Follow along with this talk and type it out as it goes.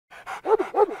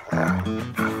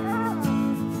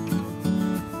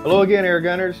Hello again, air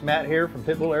gunners. Matt here from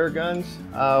Pitbull Air Guns.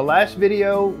 Last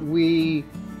video we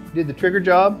did the trigger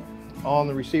job on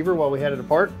the receiver while we had it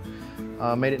apart.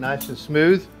 Made it nice and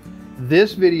smooth.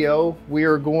 This video we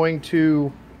are going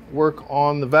to work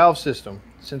on the valve system.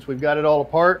 Since we've got it all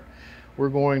apart, we're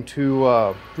going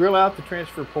to drill out the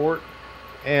transfer port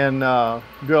and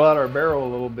drill out our barrel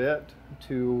a little bit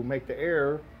to make the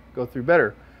air go through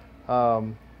better.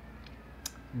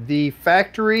 The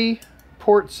factory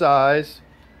port size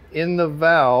in the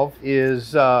valve is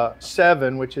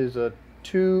 7, which is a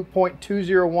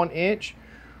 2.201 inch.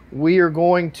 We are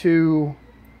going to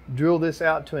drill this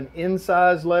out to an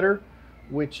in-size letter,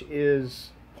 which is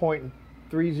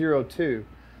 0.302.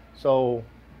 So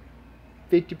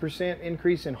 50%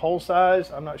 increase in hole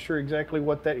size. I'm not sure exactly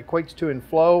what that equates to in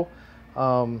flow.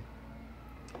 The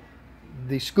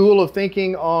school of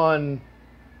thinking on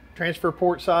transfer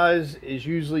port size is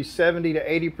usually 70 to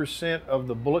 80% of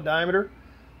the bullet diameter.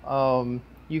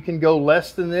 You can go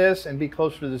less than this and be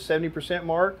closer to the 70%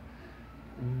 mark.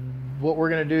 What we're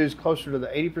going to do is closer to the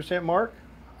 80% mark.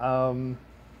 But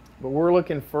we're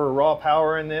looking for raw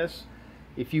power in this.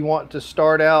 If you want to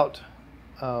start out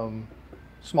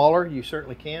smaller, you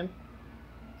certainly can.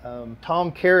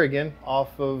 Tom Kerrigan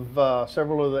off of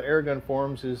several of the airgun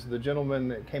forums is the gentleman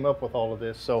that came up with all of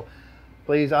this. So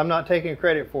please, I'm not taking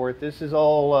credit for it. This is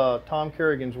all Tom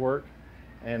Kerrigan's work.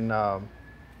 And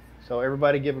so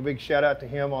everybody give a big shout out to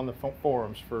him on the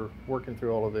forums for working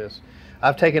through all of this.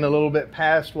 I've taken a little bit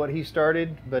past what he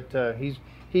started, but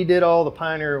he did all the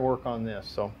pioneer work on this.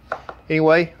 So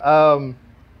anyway,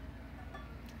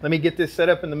 let me get this set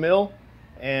up in the mill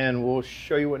and we'll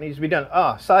show you what needs to be done.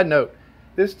 Side note,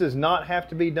 this does not have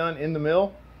to be done in the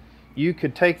mill. You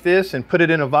could take this and put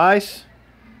it in a vise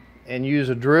and use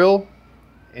a drill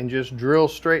and just drill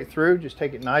straight through. Just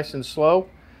take it nice and slow.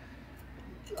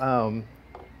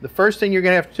 The first thing you're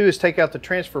going to have to do is take out the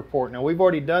transfer port. Now we've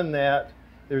already done that.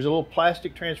 There's a little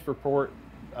plastic transfer port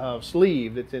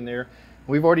sleeve that's in there.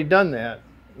 We've already done that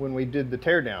when we did the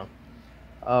teardown.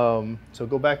 So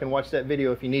go back and watch that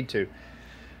video if you need to.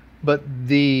 But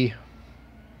the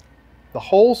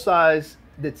hole size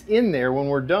that's in there when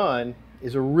we're done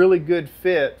is a really good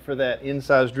fit for that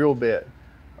in-size drill bit.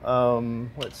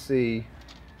 Let's see.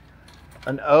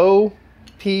 An O,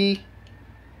 P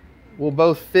will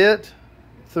both fit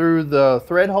through the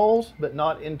thread holes, but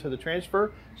not into the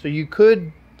transfer. So you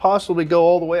could possibly go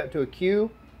all the way up to a Q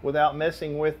without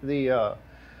messing with the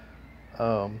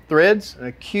threads. And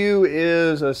a Q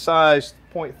is a size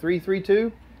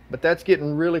 0.332, but that's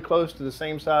getting really close to the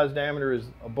same size diameter as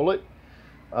a bullet.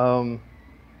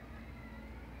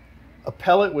 A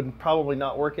pellet would probably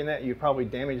not work in that. You'd probably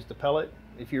damage the pellet.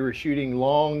 If you were shooting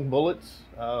long bullets,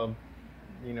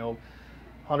 you know,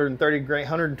 130 grain,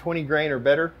 120 grain or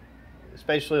better,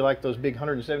 especially like those big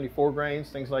 174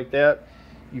 grains, things like that,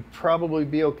 you'd probably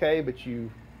be okay, but you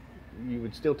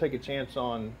would still take a chance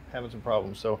on having some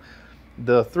problems. So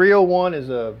the 301 is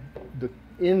the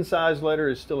in-size letter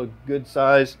is still a good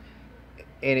size,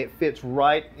 and it fits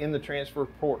right in the transfer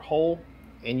port hole.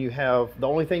 And you have, the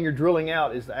only thing you're drilling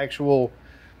out is the actual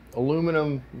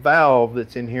aluminum valve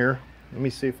that's in here. Let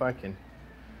me see if I can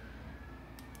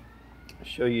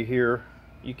show you here.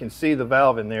 You can see the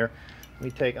valve in there.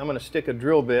 I'm going to stick a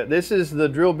drill bit. This is the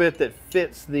drill bit that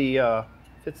fits the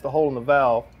hole in the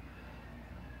valve.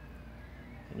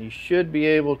 And you should be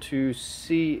able to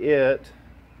see it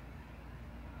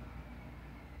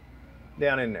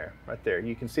down in there, right there.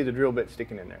 You can see the drill bit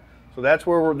sticking in there. So that's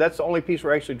where that's the only piece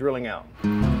we're actually drilling out.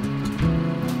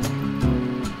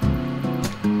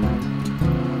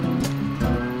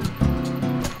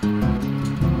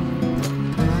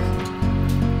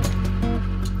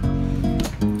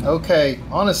 Okay,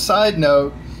 on a side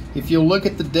note, if you look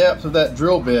at the depth of that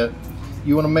drill bit,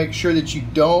 you want to make sure that you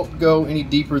don't go any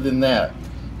deeper than that.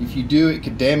 If you do, it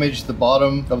could damage the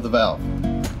bottom of the valve.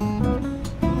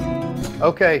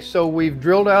 Okay, so we've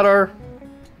drilled out our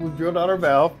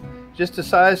valve. Just a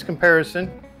size comparison.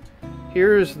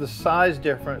 Here's the size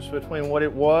difference between what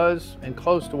it was and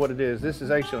close to what it is. This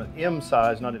is actually an M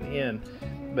size, not an N,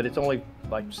 but it's only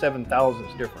like 7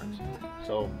 thousandths difference.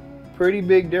 So pretty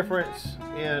big difference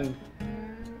in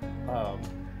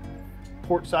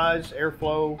port size,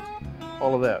 airflow,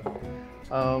 all of that.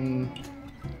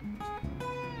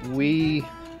 We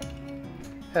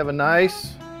have a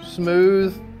nice,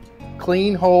 smooth,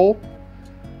 clean hole.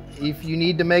 If you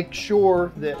need to make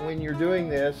sure that when you're doing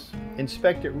this,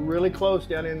 inspect it really close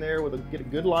down in there get a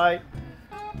good light.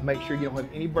 Make sure you don't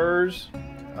have any burrs.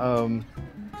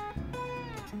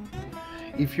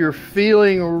 If you're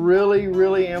feeling really,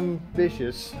 really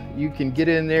ambitious, you can get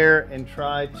in there and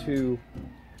try to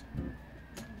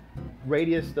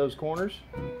radius those corners.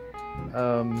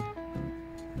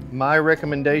 My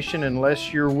recommendation,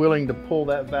 unless you're willing to pull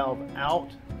that valve out,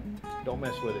 don't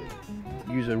mess with it.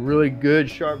 Use a really good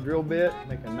sharp drill bit,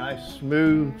 make a nice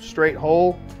smooth straight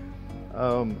hole.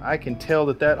 I can tell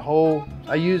that hole,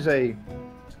 I use a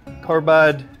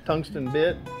carbide tungsten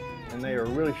bit, and they are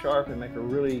really sharp and make a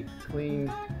really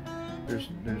clean, there's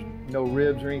no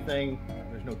ribs or anything,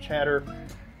 there's no chatter.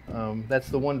 That's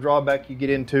the one drawback you get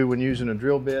into when using a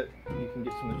drill bit. You can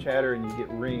get some of the chatter and you get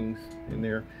rings in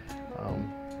there.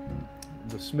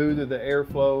 The smoother the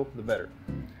airflow, the better.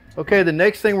 Okay, the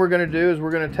next thing we're going to do is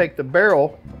we're going to take the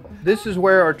barrel. This is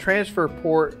where our transfer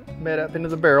port met up into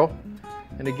the barrel.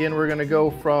 And again, we're going to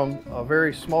go from a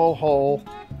very small hole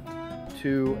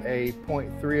to a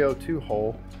 .302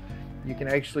 hole. You can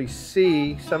actually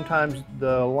see sometimes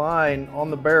the line on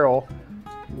the barrel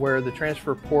where the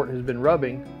transfer port has been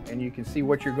rubbing, and you can see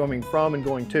what you're going from and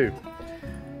going to.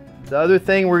 The other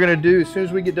thing we're going to do, as soon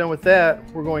as we get done with that,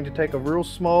 we're going to take a real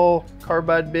small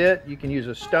carbide bit. You can use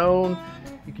a stone,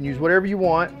 you can use whatever you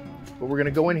want, but we're going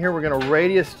to go in here, we're going to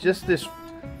radius just this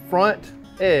front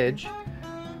edge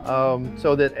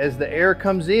so that as the air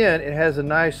comes in, it has a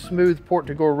nice smooth port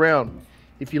to go around.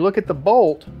 If you look at the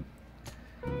bolt,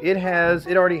 it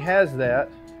already has that.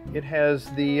 It has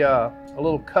the a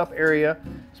little cup area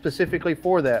specifically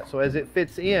for that. So as it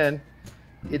fits in,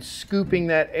 it's scooping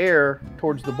that air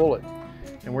towards the bullet.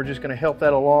 And we're just going to help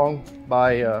that along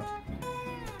by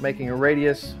making a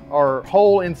radius. Our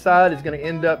hole inside is going to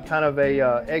end up kind of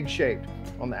a egg-shaped.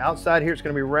 On the outside here, it's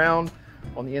going to be round.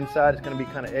 On the inside, it's going to be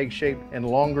kind of egg-shaped and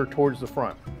longer towards the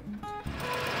front.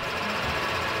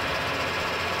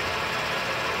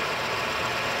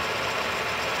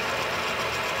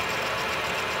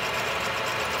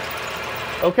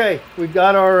 Okay, we've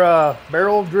got our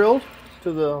barrel drilled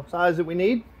to the size that we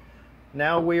need.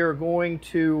 Now we are going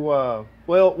to,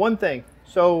 well, one thing.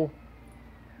 So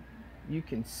you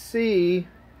can see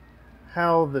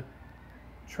how the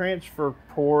transfer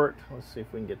port, let's see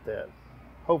if we can get that.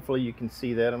 Hopefully you can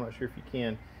see that. I'm not sure if you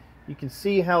can. You can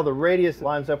see how the radius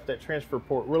lines up with that transfer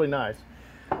port really nice.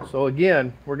 So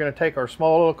again, we're going to take our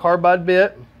small little carbide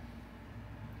bit,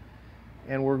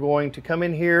 and we're going to come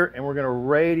in here and we're going to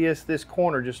radius this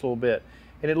corner just a little bit.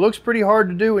 And it looks pretty hard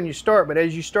to do when you start, but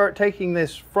as you start taking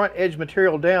this front edge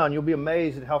material down, you'll be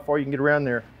amazed at how far you can get around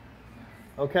there.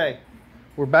 Okay,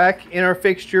 we're back in our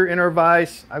fixture, in our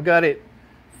vise. I've got it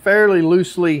fairly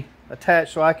loosely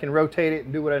attached so I can rotate it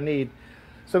and do what I need.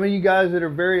 Some of you guys that are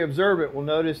very observant will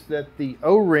notice that the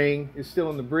O-ring is still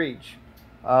in the breech.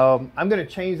 I'm going to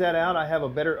change that out. I have a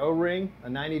better O-ring, a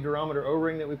 90 durometer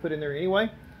O-ring that we put in there anyway.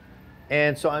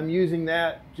 And so I'm using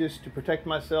that just to protect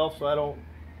myself so I don't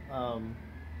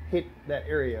hit that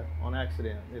area on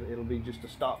accident. It'll be just a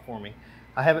stop for me.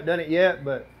 I haven't done it yet,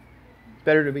 but it's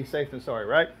better to be safe than sorry,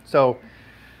 right? So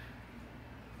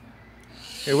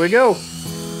here we go.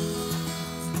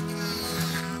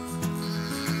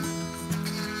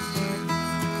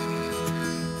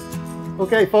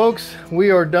 Okay, folks,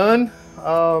 we are done.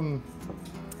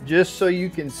 Just so you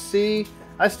can see,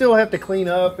 I still have to clean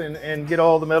up and get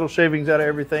all the metal shavings out of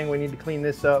everything. We need to clean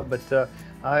this up, but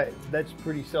that's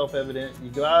pretty self-evident. You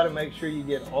go out and make sure you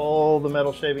get all the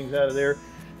metal shavings out of there.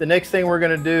 The next thing we're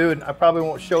going to do, and I probably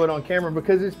won't show it on camera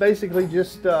because it's basically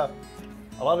just a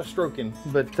lot of stroking,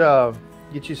 but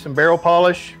get you some barrel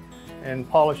polish and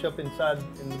polish up inside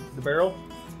in the barrel.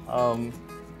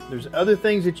 There's other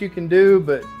things that you can do,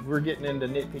 but we're getting into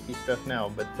nitpicky stuff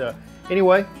now. But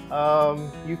anyway,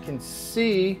 you can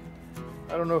see,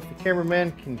 I don't know if the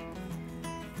cameraman can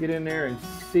get in there and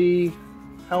see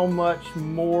how much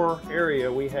more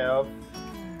area we have.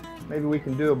 Maybe we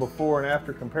can do a before and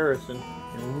after comparison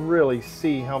and really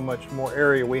see how much more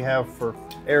area we have for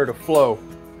air to flow.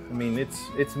 I mean,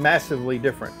 it's massively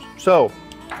different. So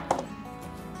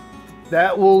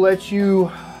that will let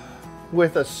you,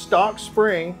 with a stock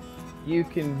spring, you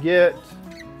can get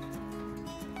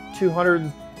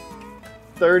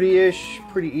 230-ish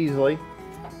pretty easily.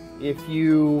 If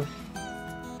you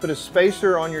put a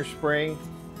spacer on your spring,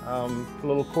 a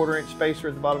little 1/4 inch spacer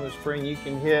at the bottom of the spring, you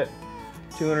can hit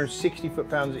 260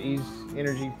 foot-pounds of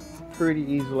energy pretty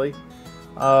easily.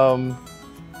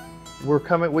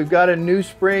 We've got a new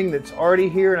spring that's already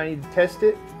here and I need to test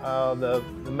it. The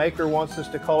maker wants us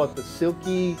to call it the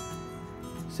Silky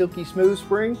Smooth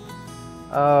spring.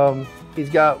 He's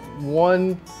got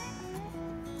one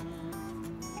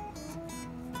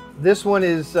This one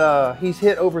is, he's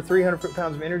hit over 300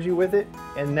 foot-pounds of energy with it,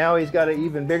 and now he's got an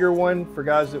even bigger one for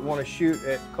guys that want to shoot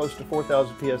at close to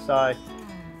 4,000 PSI.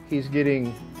 He's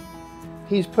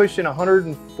pushing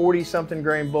 140 something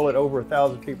grain bullet over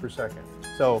 1,000 feet per second.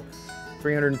 So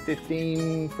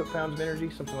 315 foot-pounds of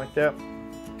energy, something like that.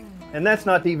 And that's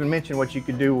not to even mention what you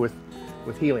could do with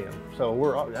helium. So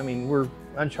we're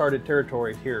uncharted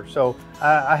territory here. So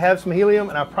I have some helium,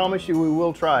 and I promise you we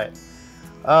will try it.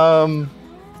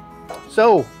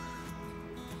 So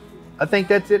I think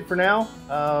that's it for now.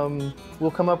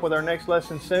 We'll come up with our next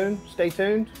lesson soon. Stay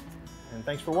tuned, and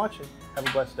thanks for watching. Have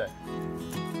a blessed day.